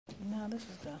No, this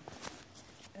is the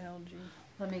LG.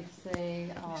 Let me see.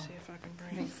 Let me see if I can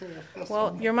bring Let me it. see if this Well,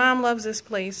 one. your mom loves this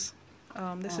place.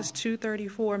 This is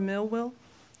 234 Millwheel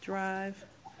Drive.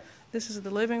 This is the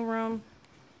living room.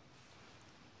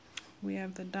 We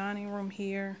have the dining room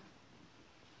here.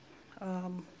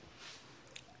 The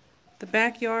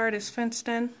backyard is fenced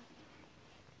in.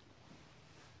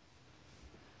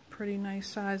 Pretty nice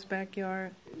sized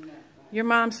backyard. Your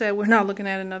mom said we're not looking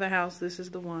at another house. This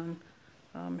is the one.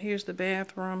 Here's the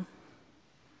bathroom.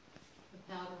 The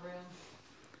powder room.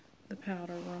 The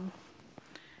powder room.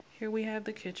 Here we have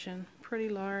the kitchen. Pretty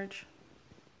large.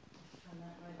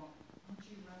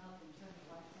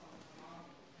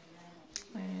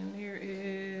 And here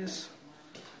is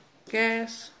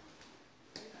gas.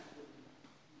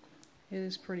 It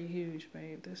is pretty huge,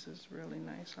 babe. This is really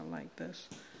nice. I like this.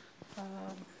 I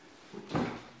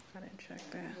didn't check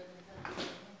that.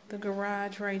 The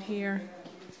garage right here.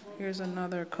 Here's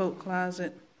another coat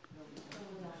closet.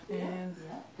 And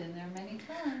been there many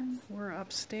times. We're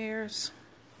upstairs.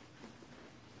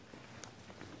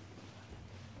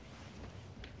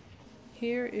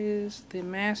 Here is the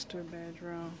master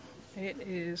bedroom. It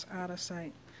is out of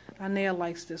sight. Anea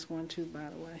likes this one too, by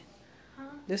the way.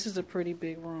 This is a pretty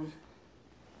big room.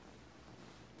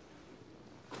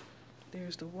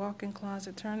 There's the walk-in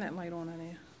closet. Turn that light on in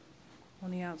there,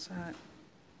 on the outside.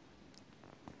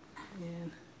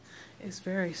 And it's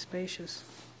very spacious.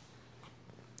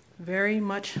 Very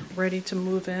much ready to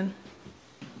move in.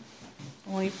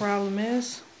 Only problem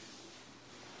is,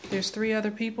 there's 3 other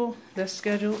people that's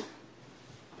scheduled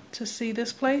to see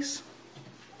this place.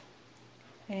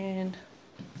 And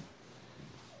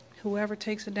whoever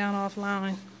takes it down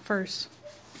offline first,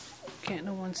 can't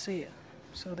no one see it.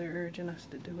 So they're urging us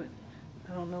to do it.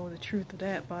 I don't know the truth of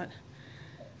that, but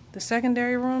the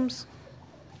secondary rooms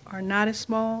are not as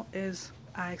small as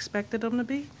I expected them to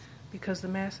be because the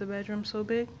master bedroom's so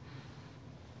big.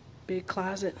 Big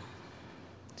closet,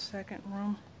 second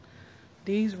room.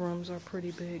 These rooms are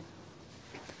pretty big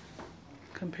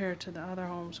compared to the other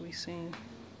homes we've seen.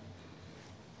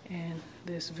 And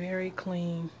this very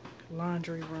clean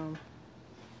laundry room.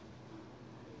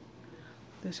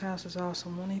 This house is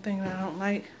awesome. Only thing that I don't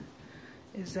like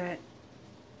is that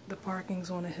the parking's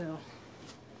on a hill.